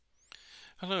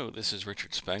Hello, this is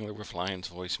Richard Spangler with Lion's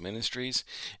Voice Ministries,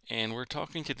 and we're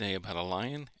talking today about a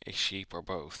lion, a sheep, or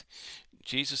both.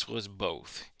 Jesus was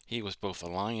both. He was both a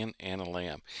lion and a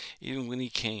lamb. Even when he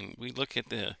came, we look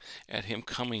at him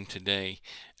coming today,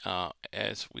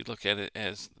 as we look at it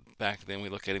as back then we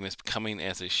look at him as coming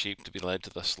as a sheep to be led to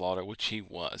the slaughter, which he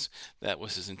was. That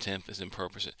was his intent, his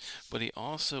purpose. But he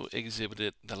also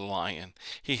exhibited the lion.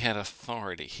 He had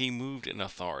authority. He moved in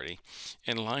authority,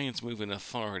 and lions move in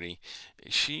authority.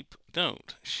 Sheep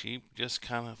don't. Sheep just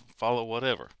kind of follow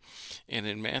whatever. And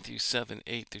in Matthew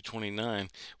 7:8 through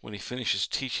 29, when he finishes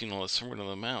teaching on the Sermon on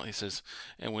the Mount, he says,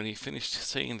 "And when he finished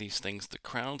saying these things, the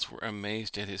crowds were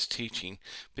amazed at his teaching,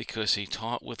 because he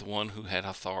taught with one who had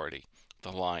authority,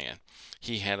 the lion.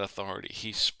 He had authority.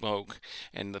 He spoke,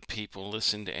 and the people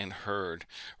listened and heard."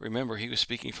 Remember, he was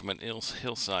speaking from an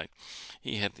hillside.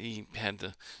 He had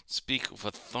to speak with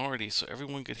authority so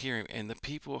everyone could hear him, and the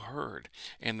people heard,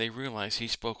 and they realized he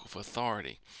spoke with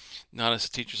authority, not as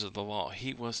teachers of the law.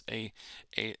 He was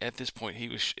at this point he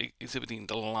was exhibiting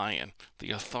the lion,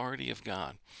 the authority of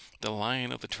God, the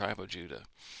lion of the tribe of Judah.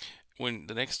 When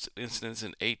the next incident is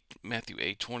in Matthew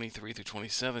 8:23 through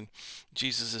 27,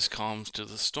 Jesus is calm to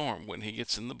the storm. When he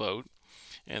gets in the boat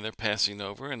and they're passing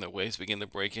over and the waves begin to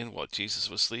break in while Jesus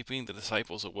was sleeping, the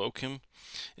disciples awoke him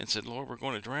and said, "Lord, we're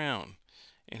going to drown."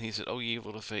 And he said, "Oh, ye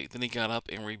evil of faith." Then he got up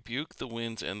and rebuked the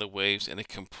winds and the waves, and it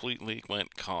completely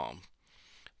went calm.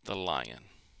 The lion.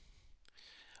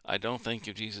 I don't think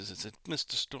of Jesus and said,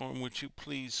 "Mr. Storm, would you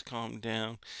please calm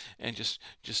down and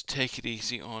just take it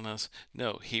easy on us?"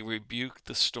 No, he rebuked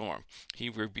the storm. He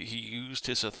used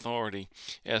his authority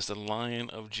as the Lion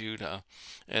of Judah,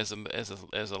 as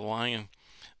a lion,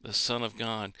 the Son of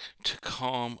God, to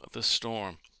calm the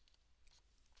storm,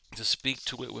 to speak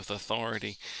to it with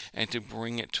authority, and to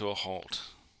bring it to a halt.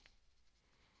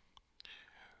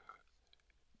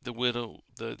 The widow,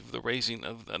 the raising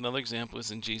of another example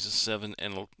is in Jesus 7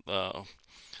 and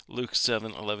Luke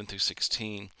 7:11 through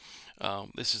 16.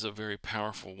 This is a very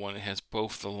powerful one. It has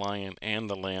both the lion and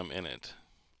the lamb in it.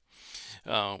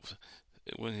 Uh,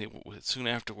 Soon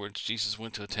afterwards, Jesus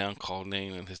went to a town called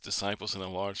Nain, and his disciples and a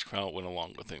large crowd went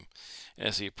along with him.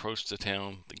 As he approached the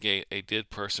town, the gate, a dead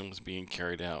person was being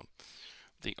carried out,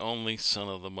 the only son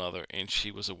of the mother, and she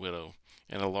was a widow,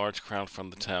 and a large crowd from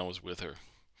the town was with her.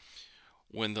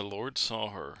 When the Lord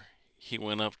saw her, he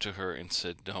went up to her and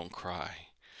said, "Don't cry."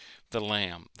 The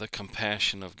Lamb, the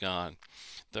compassion of God,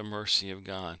 the mercy of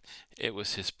God. It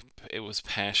was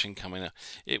passion coming out.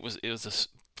 It was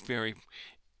a very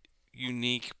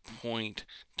unique point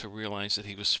to realize that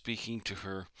he was speaking to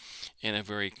her in a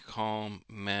very calm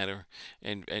manner,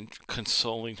 and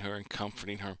consoling her and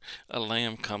comforting her. A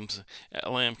lamb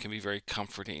can be very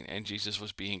comforting, and Jesus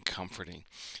was being comforting.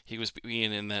 He was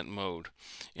being in that mode.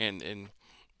 And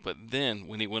but then,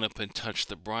 when he went up and touched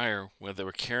the briar where they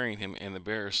were carrying him and the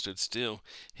bearer stood still,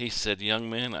 he said, "Young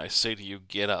man, I say to you,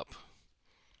 get up."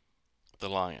 The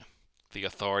lion, the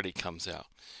authority comes out.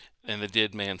 And the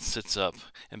dead man sits up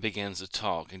and begins to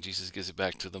talk, and Jesus gives it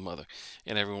back to the mother,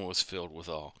 and everyone was filled with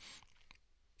awe.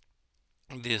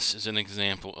 This is another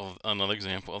example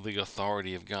of the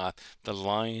authority of God, the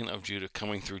Lion of Judah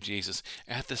coming through Jesus,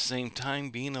 at the same time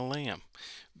being a lamb,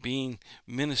 being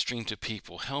ministering to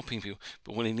people, helping people.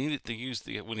 But when he needed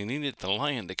the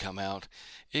lion to come out,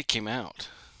 it came out.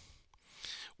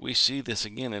 We see this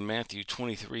again in Matthew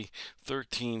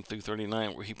 23:13 through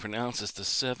 39, where he pronounces the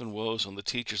seven woes on the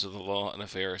teachers of the law and the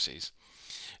Pharisees.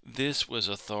 This was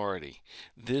authority.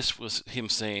 This was him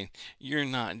saying, "You're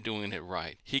not doing it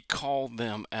right." He called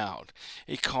them out.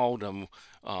 He called them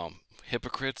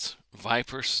hypocrites,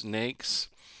 vipers, snakes,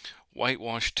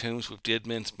 whitewashed tombs with dead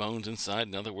men's bones inside.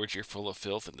 In other words, you're full of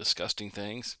filth and disgusting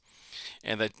things.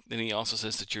 And then he also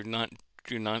says that you're not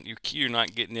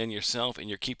getting in yourself, and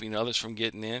you're keeping others from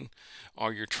getting in,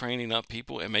 or you're training up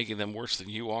people and making them worse than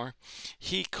you are.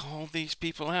 He called these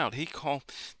people out.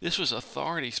 This was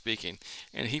authority speaking,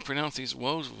 and he pronounced these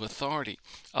woes with authority.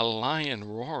 A lion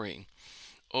roaring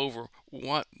over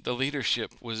what the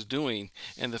leadership was doing,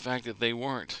 and the fact that they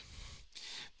weren't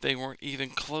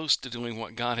even close to doing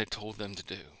what God had told them to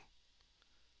do.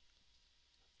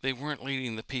 They weren't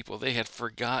leading the people. They had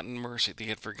forgotten mercy. They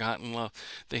had forgotten love.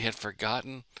 They had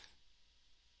forgotten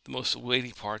the most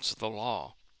weighty parts of the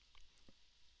law,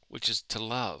 which is to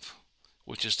love,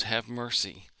 which is to have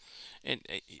mercy. And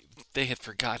they had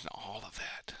forgotten all of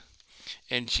that.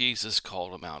 And Jesus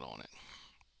called them out on it.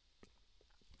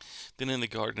 Then in the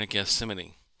Garden of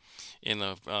Gethsemane, in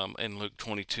Luke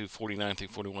 22:49 through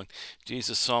 41,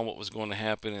 Jesus saw what was going to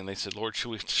happen, and they said, "Lord, should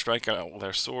we strike out with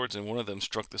our swords?" And one of them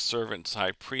struck the servant's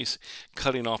high priest,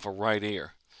 cutting off a right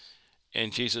ear.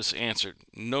 And Jesus answered,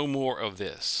 "No more of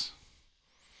this."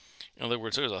 In other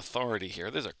words, there's authority here.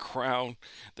 There's a crowd.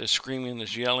 There's screaming,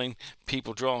 there's yelling,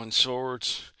 people drawing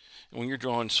swords. And when you're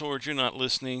drawing swords, you're not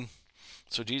listening.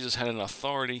 So Jesus had an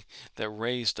authority that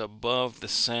raised above the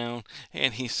sound,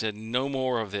 and he said, "No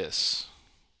more of this."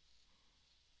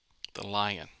 The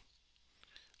lion.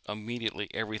 Immediately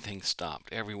everything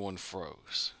stopped. Everyone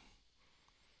froze.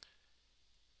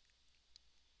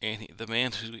 And the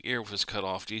man whose ear was cut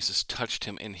off, Jesus touched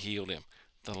him and healed him.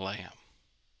 The lamb.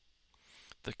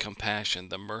 The compassion,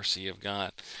 the mercy of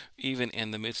God, even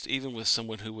in the midst, even with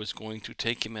someone who was going to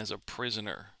take him as a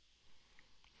prisoner.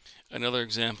 Another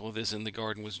example of this in the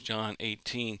garden was John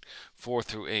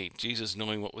 18:4-8. Jesus,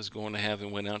 knowing what was going to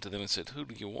happen, went out to them and said, "Who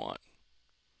do you want?"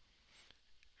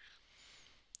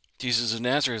 Jesus of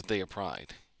Nazareth, they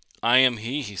replied. "I am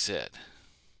he said.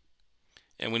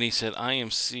 And when he said, I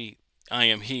am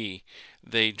he,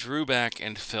 they drew back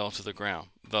and fell to the ground.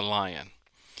 The lion.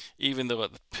 Even though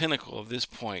at the pinnacle of this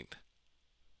point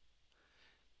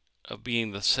of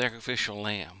being the sacrificial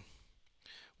lamb,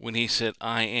 when he said,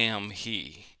 "I am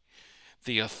he,"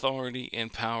 the authority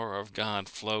and power of God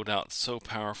flowed out so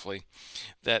powerfully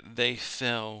that they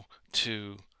fell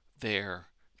to their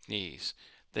knees.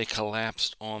 They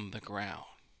collapsed on the ground.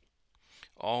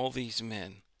 All these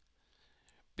men,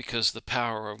 because the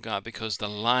power of God, because the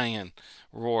lion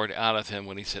roared out of him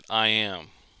when he said, "I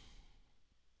am."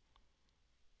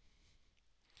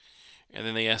 And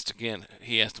then he asked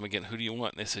them again, "Who do you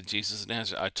want?" And they said, "Jesus of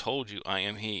Nazareth. I told you, I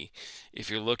am he. If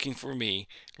you're looking for me,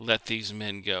 let these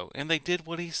men go." And they did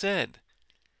what he said.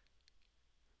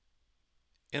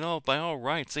 And by all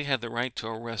rights, they had the right to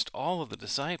arrest all of the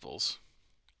disciples.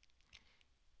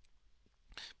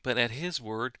 But at his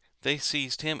word, they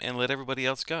seized him and let everybody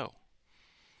else go.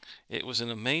 It was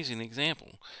an amazing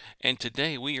example. And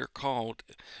today we are called,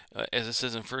 as it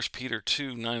says in 1 Peter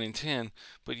 2:9-10,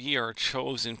 "But ye are a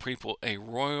chosen people, a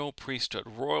royal priesthood."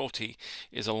 Royalty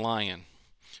is a lion.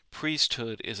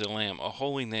 Priesthood is a lamb, a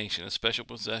holy nation, a special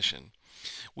possession.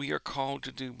 We are called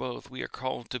to do both. We are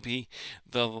called to be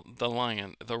the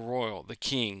lion, the royal, the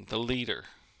king, the leader.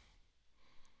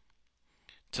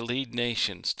 To lead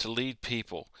nations, to lead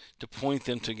people, to point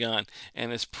them to God.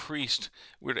 And as priests,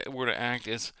 we're to act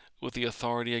as with the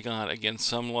authority of God against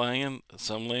some lamb,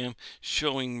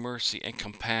 showing mercy and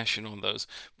compassion on those,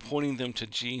 pointing them to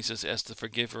Jesus as the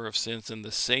forgiver of sins and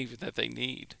the Savior that they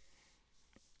need.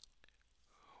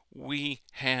 We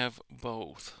have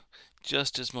both,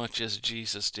 just as much as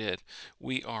Jesus did.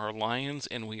 We are lions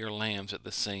and we are lambs at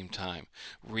the same time.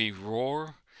 We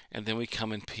roar and then we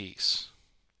come in peace.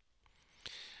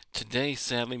 Today,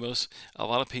 sadly, a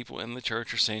lot of people in the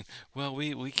church are saying, "Well,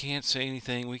 we can't say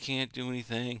anything, we can't do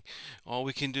anything, all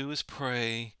we can do is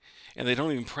pray," and they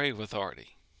don't even pray with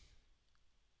authority.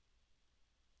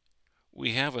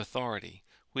 We have authority.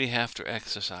 We have to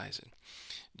exercise it.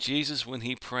 Jesus, when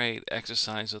he prayed,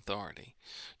 exercised authority.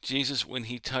 Jesus, when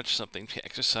he touched something,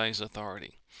 exercised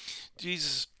authority.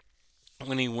 Jesus,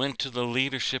 when he went to the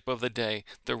leadership of the day,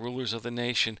 the rulers of the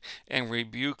nation, and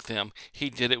rebuked them,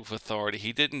 he did it with authority.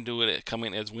 He didn't do it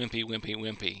coming as wimpy,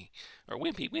 or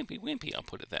wimpy, I'll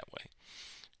put it that way.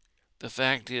 The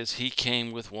fact is, he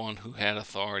came with one who had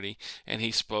authority, and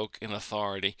he spoke in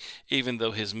authority, even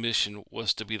though his mission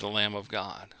was to be the Lamb of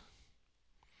God.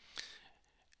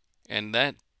 And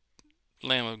that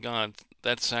Lamb of God,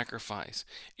 that sacrifice,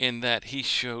 in that he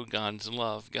showed God's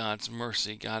love, God's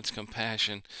mercy, God's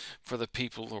compassion for the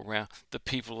people around, the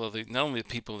people of not only the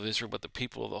people of Israel, but the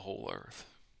people of the whole earth.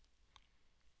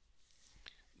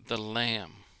 The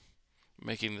Lamb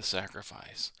making the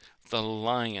sacrifice. The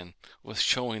lion was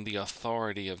showing the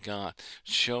authority of God,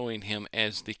 showing him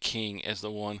as the king, as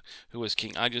the one who was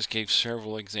king. I just gave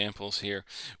several examples here.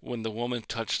 When the woman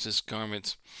touched his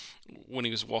garments, when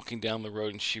he was walking down the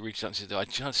road, and she reached out and said, "I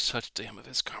just touched the hem of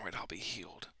his garment, I'll be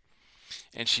healed."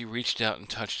 And she reached out and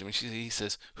touched him, and he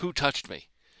says, "Who touched me?"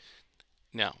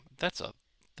 Now, that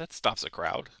stops a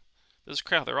crowd. This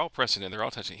crowd, they're all pressing in, they're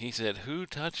all touching. He said, "Who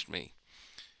touched me?"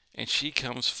 And she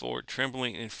comes forward,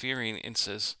 trembling and fearing, and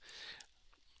says,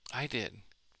 "I did."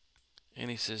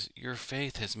 And he says, "Your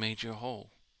faith has made you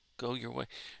whole. Go your way."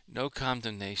 No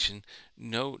condemnation,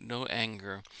 no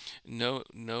anger, no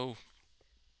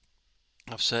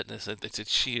upsetness. That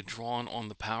she had drawn on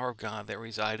the power of God that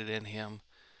resided in him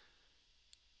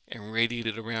and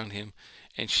radiated around him,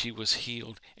 and she was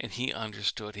healed, and he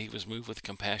understood. He was moved with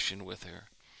compassion with her.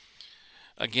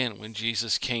 Again, when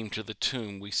Jesus came to the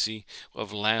tomb, we see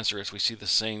of Lazarus, we see the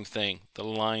same thing, the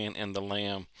lion and the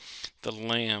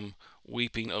lamb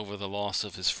weeping over the loss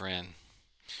of his friend.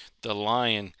 The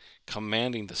lion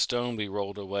commanding the stone be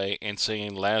rolled away and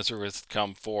saying, Lazarus,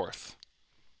 come forth.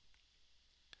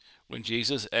 When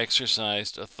Jesus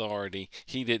exercised authority,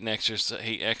 he didn't exercise,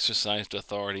 he exercised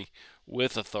authority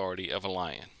with authority of a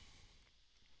lion.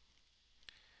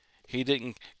 He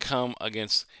didn't come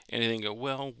against anything and go,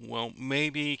 well,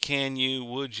 maybe,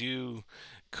 would you,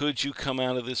 could you come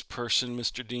out of this person,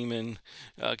 Mr. Demon?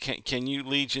 Can you,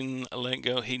 Legion, let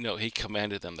go? He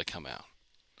commanded them to come out.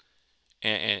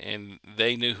 And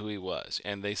they knew who he was.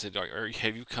 And they said,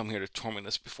 have you come here to torment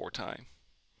us before time?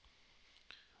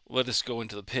 Let us go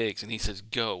into the pigs. And he says,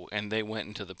 go. And they went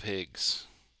into the pigs.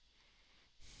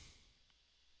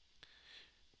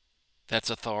 That's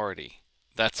authority.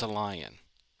 That's a lion.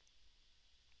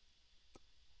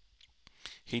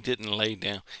 He didn't lay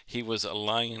down. He was a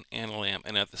lion and a lamb.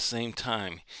 And at the same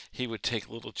time, he would take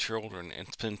little children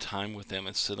and spend time with them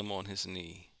and sit them on his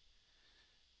knee.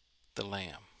 The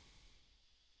lamb.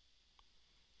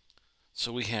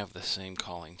 So we have the same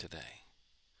calling today.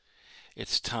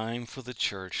 It's time for the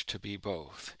church to be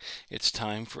both. It's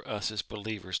time for us as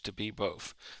believers to be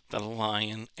both, the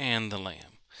lion and the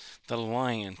lamb. The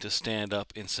lion to stand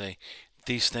up and say,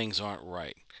 these things aren't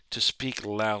right. To speak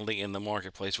loudly in the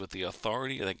marketplace with the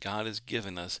authority that God has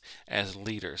given us as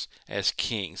leaders, as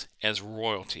kings, as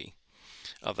royalty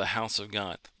of the house of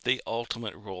God, the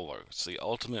ultimate rulers, the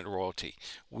ultimate royalty.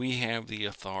 We have the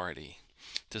authority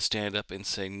to stand up and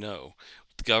say, no,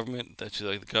 the government,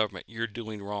 you're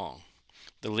doing wrong.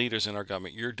 The leaders in our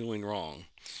government, you're doing wrong.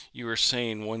 You are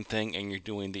saying one thing and you're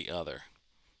doing the other.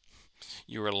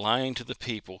 You are lying to the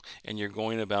people, and you're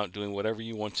going about doing whatever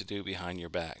you want to do behind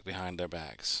their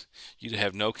backs. You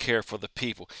have no care for the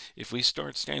people. If we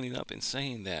start standing up and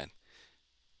saying that,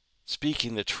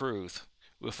 speaking the truth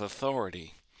with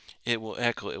authority, it will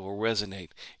echo, it will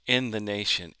resonate in the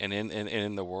nation and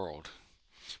in the world.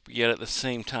 But yet at the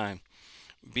same time,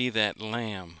 be that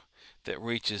lamb that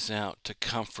reaches out to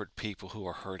comfort people who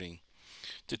are hurting,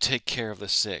 to take care of the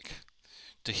sick,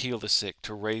 to heal the sick,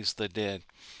 to raise the dead,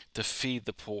 to feed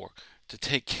the poor, to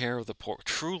take care of the poor,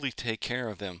 truly take care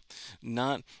of them,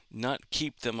 not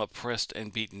keep them oppressed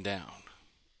and beaten down.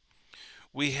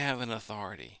 We have an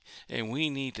authority, and we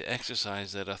need to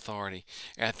exercise that authority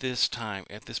at this time,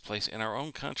 at this place, in our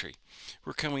own country.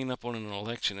 We're coming up on an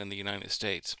election in the United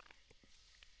States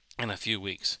in a few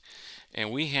weeks,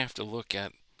 and we have to look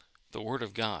at the Word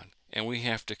of God, and we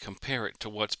have to compare it to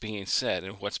what's being said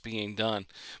and what's being done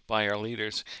by our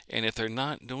leaders. And if they're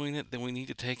not doing it, then we need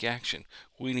to take action.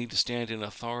 We need to stand in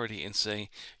authority and say,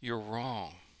 you're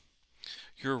wrong.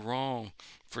 You're wrong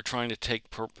for trying to take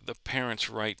the parents'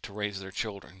 right to raise their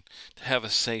children, to have a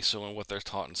say-so in what they're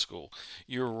taught in school.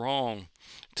 You're wrong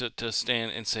to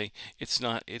stand and say,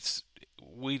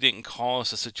 we didn't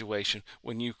cause a situation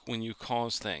when you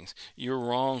cause things. You're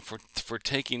wrong for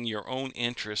taking your own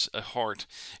interests at heart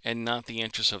and not the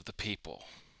interests of the people.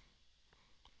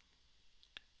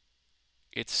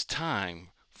 It's time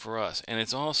for us, and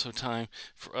it's also time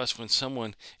for us when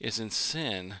someone is in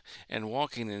sin and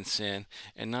walking in sin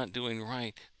and not doing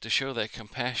right, to show that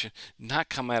compassion, not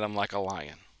come at them like a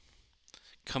lion.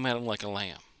 Come at them like a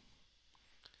lamb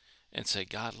and say,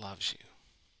 God loves you.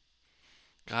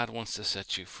 God wants to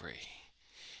set you free.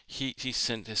 He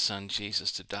sent his son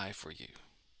Jesus to die for you.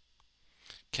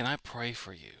 Can I pray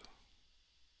for you?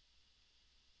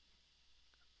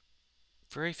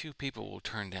 Very few people will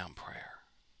turn down prayer.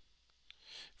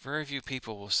 Very few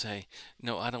people will say,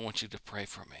 no, I don't want you to pray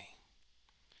for me.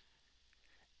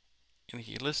 And if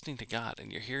you're listening to God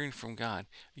and you're hearing from God,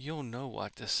 you'll know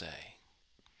what to say.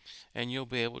 And you'll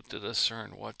be able to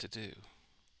discern what to do.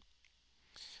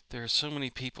 There are so many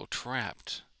people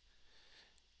trapped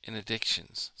in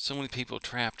addictions, so many people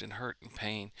trapped in hurt and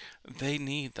pain. They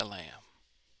need the lamb.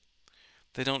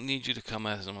 They don't need you to come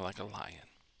at them like a lion.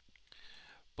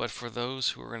 But for those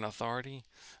who are in authority,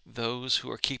 those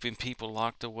who are keeping people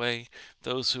locked away,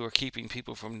 those who are keeping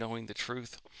people from knowing the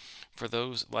truth, for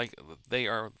those, like, they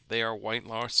are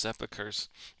whitewashed sepulchres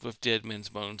with dead men's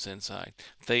bones inside.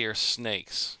 They are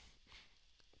snakes,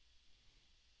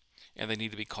 and they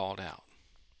need to be called out.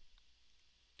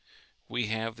 We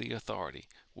have the authority.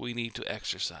 We need to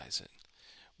exercise it.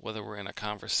 Whether we're in a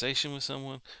conversation with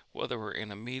someone, whether we're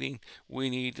in a meeting, we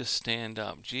need to stand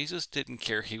up. Jesus didn't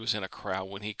care he was in a crowd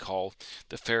when he called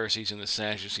the Pharisees and the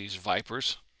Sadducees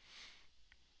vipers.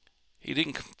 He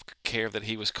didn't care that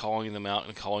he was calling them out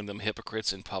and calling them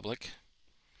hypocrites in public.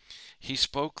 He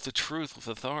spoke the truth with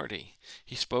authority.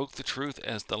 He spoke the truth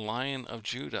as the Lion of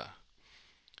Judah.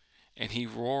 And he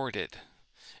roared it.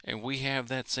 And we have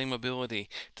that same ability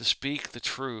to speak the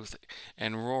truth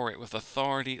and roar it with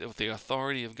authority, with the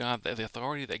authority of God, the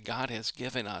authority that God has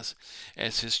given us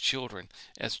as His children,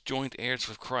 as joint heirs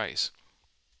with Christ.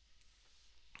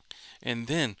 And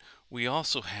then we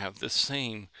also have the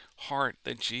same heart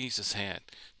that Jesus had,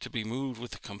 to be moved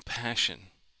with compassion,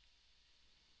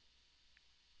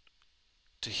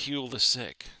 to heal the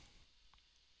sick,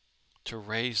 to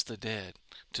raise the dead,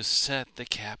 to set the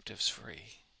captives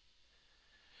free.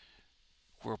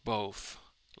 We're both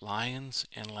lions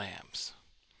and lambs,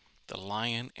 the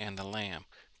lion and the lamb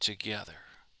together.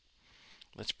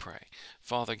 Let's pray.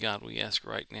 Father God, we ask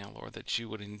right now, Lord, that you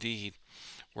would indeed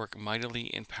work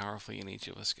mightily and powerfully in each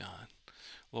of us, God.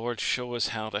 Lord, show us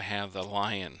how to have the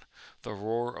lion, the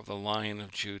roar of the Lion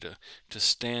of Judah, to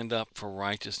stand up for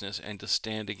righteousness and to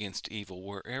stand against evil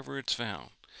wherever it's found,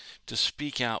 to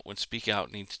speak out when speak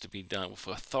out needs to be done with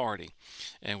authority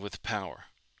and with power.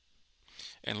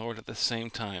 And Lord, at the same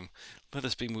time, let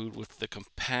us be moved with the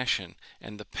compassion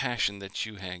and the passion that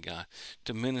you had, God,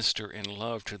 to minister in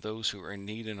love to those who are in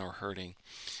need and are hurting,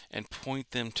 and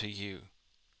point them to you.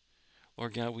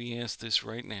 Lord God, we ask this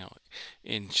right now.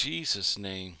 In Jesus'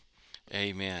 name,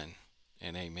 amen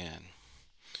and amen.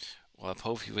 Well, I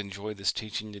hope you've enjoyed this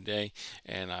teaching today,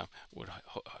 and I would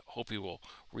hope you will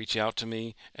reach out to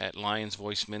me at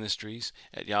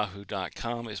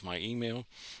lionsvoiceministries@yahoo.com is my email.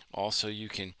 Also, you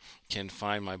can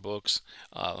find my books,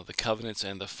 The Covenants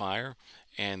and the Fire,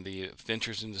 and The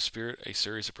Adventures in the Spirit, a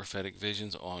series of prophetic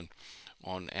visions on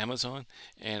Amazon.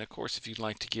 And of course, if you'd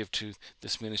like to give to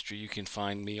this ministry, you can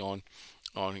find me on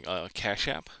Cash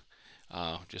App.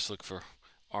 Just look for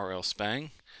R.L. Spang.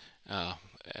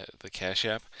 The Cash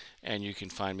App, and you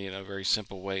can find me in a very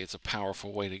simple way. It's a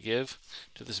powerful way to give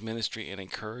to this ministry and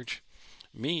encourage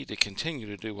me to continue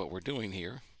to do what we're doing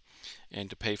here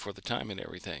and to pay for the time and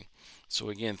everything. So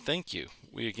again, thank you.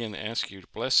 We again ask you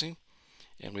blessing,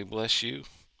 and we bless you.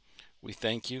 We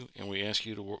thank you, and we ask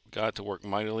you to God to work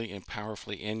mightily and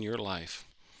powerfully in your life,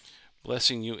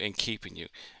 blessing you and keeping you.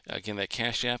 Again, that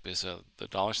Cash App is the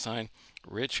 $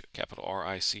 Rich, capital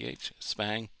R-I-C-H,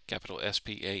 Spang, capital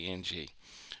S-P-A-N-G.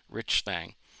 Rich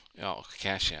Spang,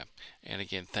 Cash App. And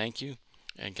again, thank you,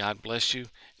 and God bless you.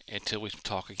 Until we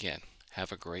talk again,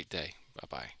 have a great day.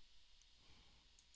 Bye-bye.